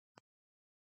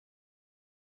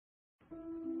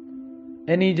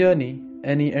Any journey,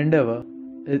 any endeavor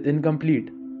is incomplete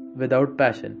without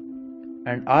passion,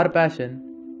 and our passion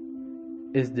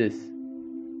is this.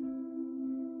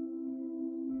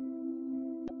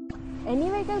 Any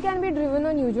vehicle can be driven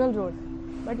on usual roads,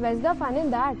 but where's the fun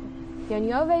in that? Can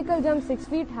your vehicle jump 6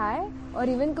 feet high or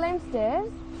even climb stairs?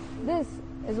 This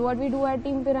is what we do at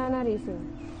Team Piranha Racing.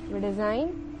 We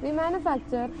design, we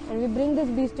manufacture, and we bring this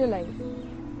beast to life.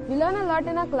 We learn a lot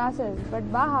in our classes, but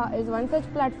BAJA is one such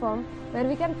platform where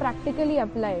we can practically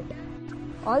apply it.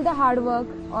 All the hard work,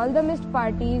 all the missed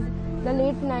parties, the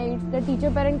late nights, the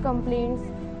teacher-parent complaints,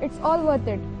 it's all worth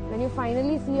it when you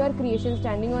finally see your creation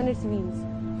standing on its wheels.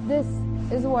 This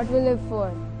is what we live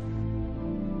for.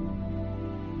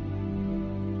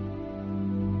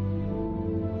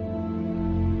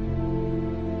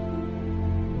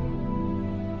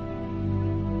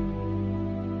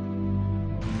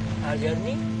 Our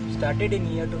journey started in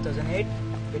year 2008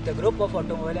 with a group of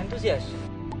automobile enthusiasts.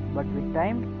 But with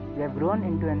time, we have grown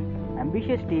into an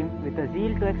ambitious team with a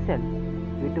zeal to excel.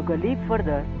 We took a leap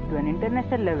further to an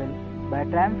international level by a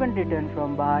triumphant return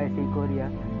from BAJA SE Korea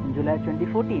in July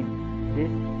 2014.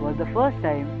 This was the first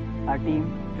time our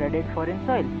team treaded foreign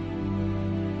soil.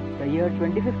 The year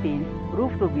 2015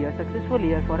 proved to be a successful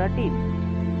year for our team.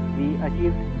 We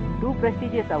achieved 2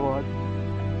 prestigious awards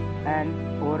and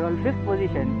overall 5th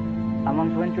position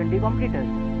amongst 120 competitors.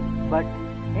 But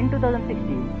in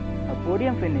 2016, a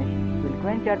podium finish will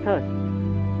quench our thirst.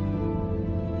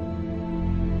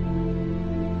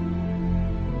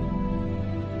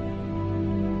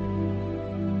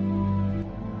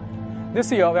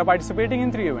 This year, we are participating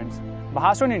in 3 events: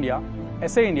 BAJA Stone India,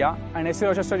 SA India, and SA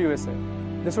Rochester USA.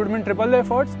 This would mean triple the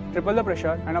efforts, triple the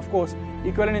pressure, and of course,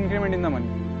 equal an increment in the money.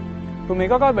 To make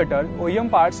a car better,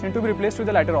 OEM parts need to be replaced with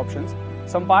the lighter options.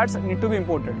 Some parts need to be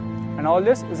imported, and all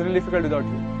this is really difficult without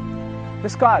you.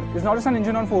 This car is not just an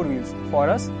engine on 4 wheels. For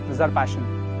us, this is our passion.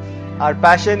 Our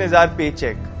passion is our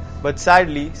paycheck, but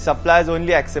sadly, suppliers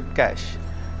only accept cash.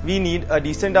 We need a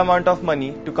decent amount of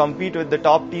money to compete with the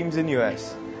top teams in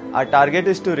US. Our target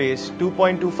is to raise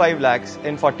 2.25 lakhs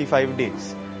in 45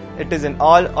 days. It is an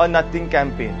all or nothing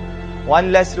campaign.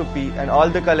 1 less rupee and all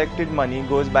the collected money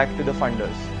goes back to the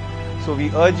funders. So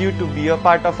we urge you to be a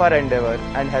part of our endeavor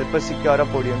and help us secure a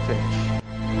podium finish.